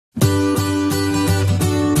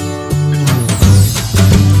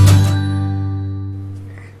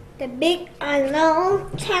The big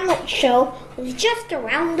unknown talent show was just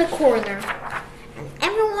around the corner, and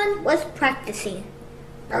everyone was practicing.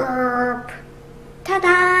 Burp.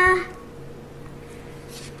 Ta-da!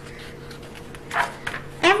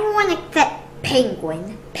 Everyone except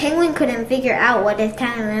Penguin. Penguin couldn't figure out what his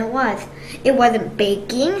talent was. It wasn't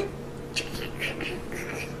baking.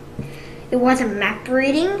 It wasn't map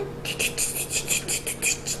reading.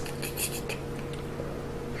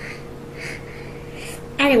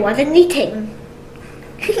 And it wasn't knitting.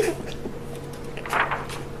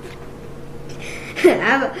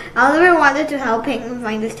 Oliver wanted to help Penguin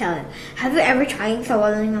find his talent. Have you ever tried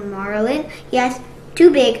swallowing a marlin? Yes.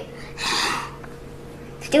 Too big.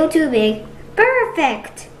 Still too big.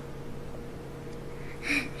 Perfect.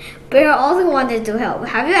 Bear also wanted to help.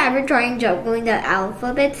 Have you ever tried juggling the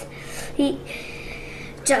alphabets?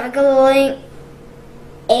 Juggling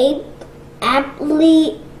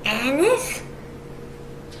aptly anise?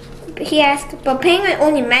 He asked, but Penguin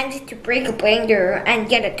only managed to break a blender and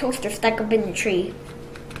get a toaster stuck up in the tree.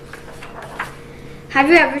 Have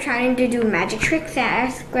you ever tried to do magic tricks?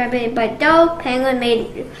 Asked Rabbit, but no, Penguin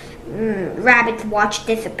made Rabbit's watch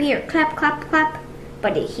disappear. Clap, clap, clap.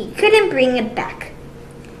 But he couldn't bring it back.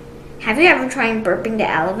 Have you ever tried burping the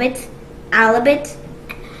alphabets?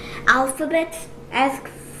 Asked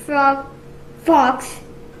Fox.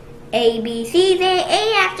 A, B, C, D,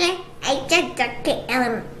 E, F, G, H, I, J, K, L,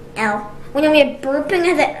 M, L. When you're burping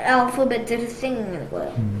as an alphabet, there's singing as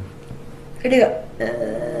well. 그리고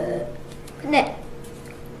근데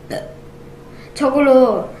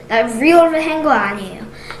저걸로 나 real 한 거 아니에요.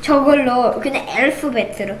 저걸로 그냥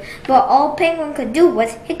alphabet으로. But all Penguin could do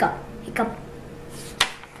was hiccup, hiccup.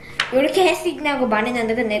 이렇게 할 수 있다고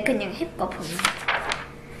말했는데 근데 그냥 hiccup.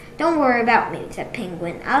 Don't worry about me, said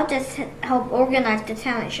Penguin. I'll just help organize the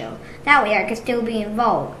talent show. That way I can still be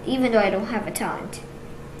involved, even though I don't have a talent.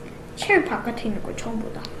 실 바깥에 있는 걸 처음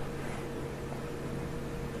보다.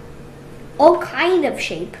 All kind of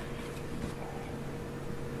shape.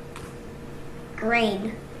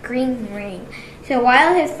 Rain. Green rain. So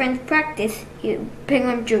while his friends practiced,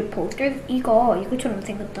 Penguin drew posters. 이거처럼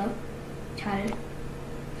생겼다. 잘.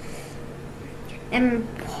 And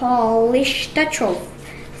polished the trophy.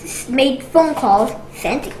 Made phone calls,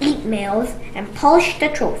 sent emails, and polished the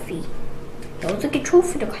trophy. 어떻게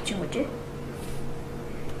트로피를 가진 거지?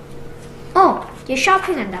 얘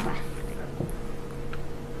쇼핑한다 봐.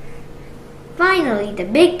 Finally, the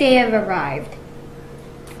big day have arrived.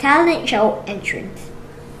 Talent show entrance.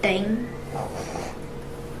 Ding.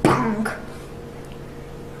 Bang.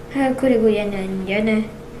 그리고 얘는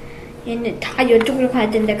다 이쪽으로 가야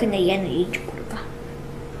된다. 근데 얘는 이쪽으로 가.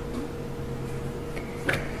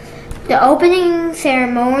 The opening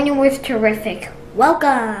ceremony was terrific.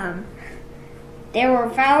 Welcome! There were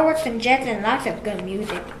fireworks and jets and lots of good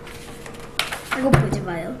music. 이거 보지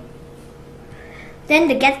마요. Then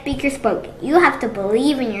the guest speaker spoke. You have to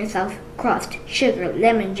believe in yourself. Crust, sugar,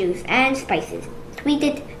 lemon juice, and spices.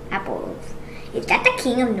 Sweetened apples. Is that the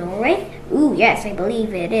king of Norway? Ooh, yes, I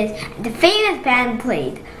believe it is. The famous band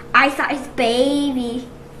played. Ice Ice Baby.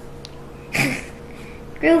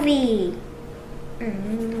 Groovy.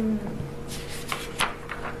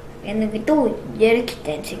 얘는 또 이렇게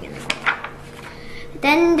댄싱하는 거.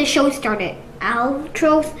 Then the show started.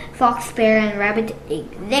 Albatross, Fox, Bear, and Rabbit did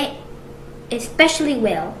especially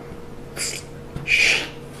well. As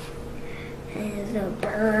a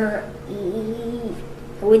bird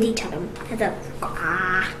with each other. As a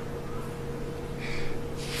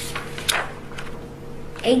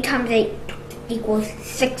 8 times 8 equals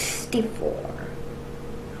 64.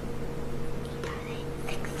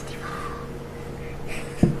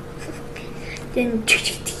 Then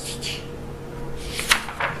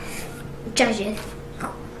judges.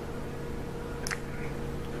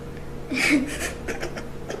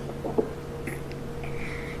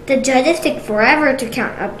 The judges take forever to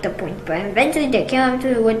count up the points, but eventually they came up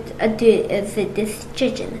to what a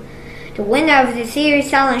decision. The winner of the series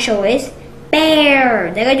talent show is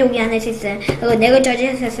Bear. 내가 여기 안에 있었어요. 그리고 내가 저지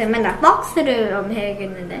했었으면 나 Fox를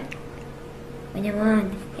해야겠는데.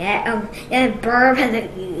 왜냐면 Burp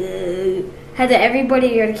has everybody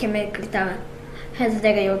이렇게 했다가 해서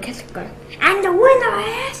내가 이렇게 했을 거야. And the winner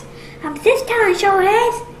is of this talent show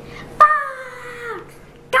is Fox.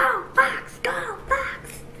 Go Fox, go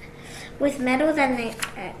Fox. With medals and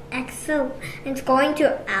excellence going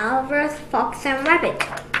to Alvarez, Fox, and Rabbit.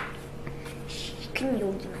 그냥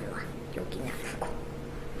여기만 와. 여기 놔두고.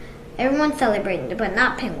 Everyone celebrated, but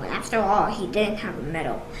not Penguin. After all, he didn't have a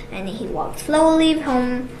medal, and he walked slowly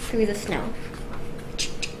home through the snow.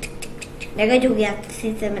 내가 저기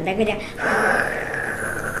있으면 내가 그냥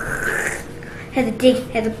해서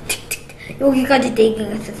틱틱 여기까지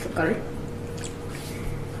디깅 했었을걸.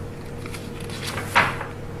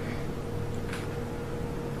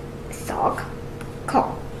 Sock,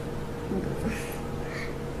 cock,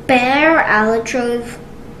 bear, albatross,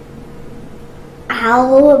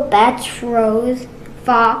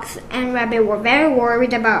 fox, and rabbit were very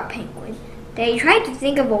worried about Penguin. They tried to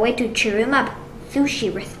think of a way to cheer him up. Sushi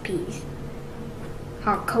recipes.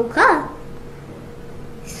 Hot cocoa.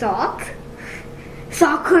 Sock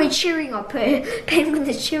is cheering up. Penguin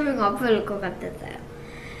is cheering up for 것 같았어요.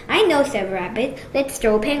 I know, said Rabbit. Let's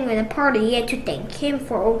throw Penguin a party and to thank him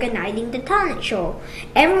for organizing the talent show.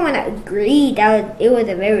 Everyone agreed that it was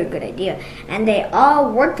a very good idea, and they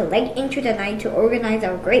all worked late into the night to organize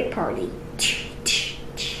a great party.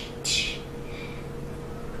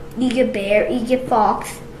 이게 bear, 이게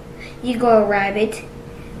fox, 이거 rabbit,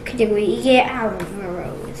 그리고 이게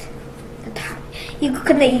albatross.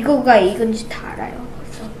 근데 이거가 이건지 다 알아요.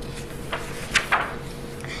 벌써.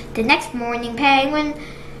 The next morning, Penguin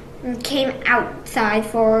came outside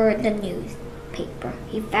for the newspaper.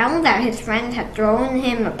 He found that his friends had thrown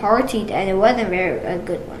him a party and it wasn't a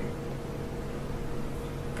good one.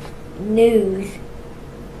 News.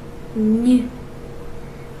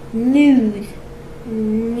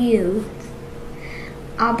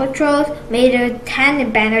 Albatross made a tiny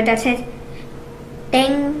banner that said,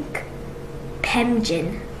 "Thank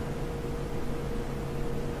Penguin."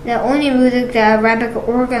 The only music that Rabbit could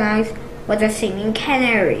organize was a singing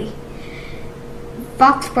canary.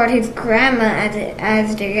 Fox brought his grandma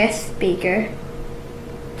as the guest speaker.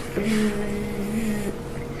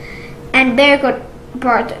 And Bear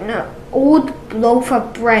brought an old loaf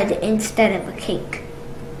of bread instead of a cake.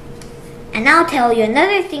 And I'll tell you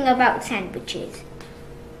another thing about sandwiches.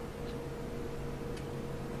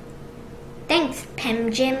 Thanks,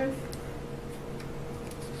 Penguin.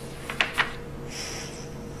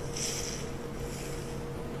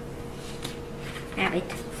 Rabbit.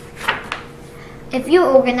 If you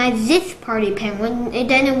organize this party, Penguin,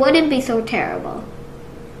 then it wouldn't be so terrible.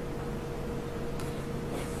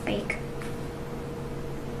 Bake.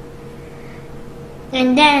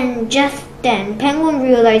 And then, just then, Penguin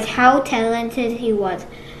realized how talented he was.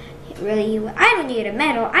 I don't need a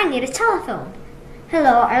medal, I need a telephone.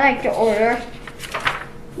 Hello, I'd like to order.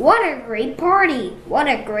 What a great party! What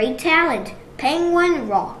a great talent! Penguin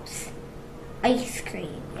rocks. Ice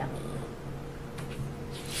cream, yummy.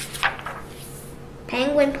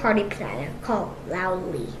 Penguin party planner, called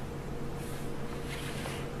loudly.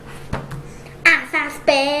 Ah, fast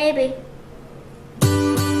baby.